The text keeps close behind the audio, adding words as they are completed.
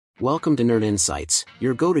Welcome to Nerd Insights,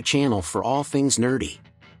 your go-to channel for all things nerdy.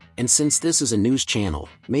 And since this is a news channel,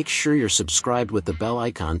 make sure you're subscribed with the bell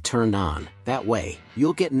icon turned on. That way,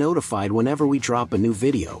 you'll get notified whenever we drop a new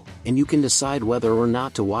video, and you can decide whether or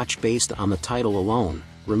not to watch based on the title alone.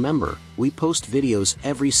 Remember, we post videos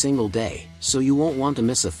every single day, so you won't want to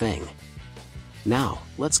miss a thing. Now,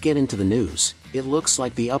 let's get into the news. It looks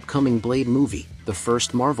like the upcoming Blade movie, the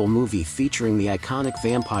first Marvel movie featuring the iconic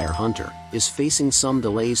vampire hunter, is facing some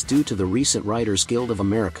delays due to the recent Writers Guild of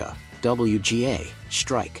America, WGA,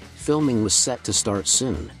 strike. Filming was set to start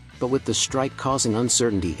soon, but with the strike causing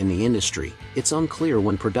uncertainty in the industry, it's unclear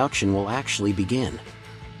when production will actually begin.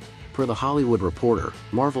 Per The Hollywood Reporter,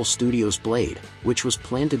 Marvel Studios' Blade, which was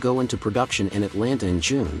planned to go into production in Atlanta in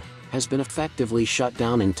June, has been effectively shut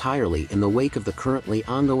down entirely in the wake of the currently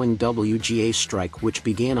ongoing WGA strike, which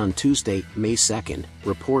began on Tuesday, May 2nd.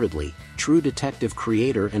 Reportedly, True Detective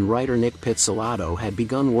creator and writer Nic Pizzolatto had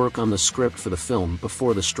begun work on the script for the film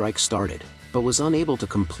before the strike started, but was unable to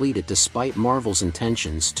complete it despite Marvel's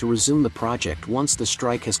intentions to resume the project once the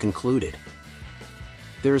strike has concluded.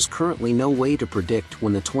 There is currently no way to predict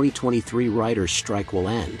when the 2023 writers' strike will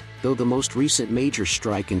end, though the most recent major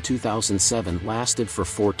strike in 2007 lasted for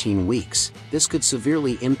 14 weeks. This could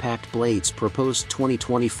severely impact Blade's proposed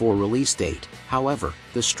 2024 release date. However,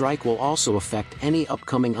 the strike will also affect any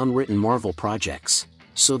upcoming unwritten Marvel projects,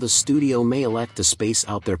 so the studio may elect to space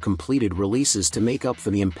out their completed releases to make up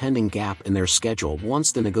for the impending gap in their schedule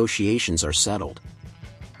once the negotiations are settled.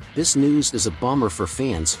 This news is a bummer for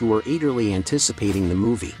fans who are eagerly anticipating the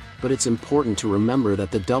movie, but it's important to remember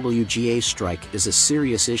that the WGA strike is a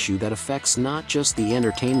serious issue that affects not just the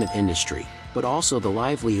entertainment industry, but also the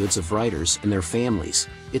livelihoods of writers and their families.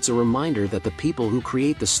 It's a reminder that the people who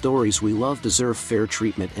create the stories we love deserve fair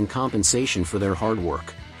treatment and compensation for their hard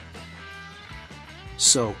work.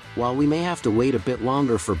 So, while we may have to wait a bit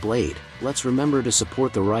longer for Blade, let's remember to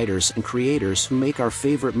support the writers and creators who make our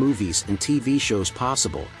favorite movies and TV shows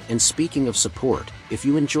possible. And speaking of support, if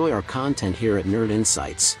you enjoy our content here at Nerd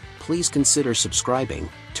Insights, please consider subscribing,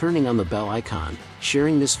 turning on the bell icon,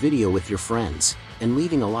 sharing this video with your friends, and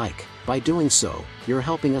leaving a like. By doing so, you're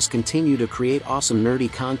helping us continue to create awesome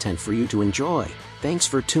nerdy content for you to enjoy. Thanks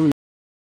for tuning in.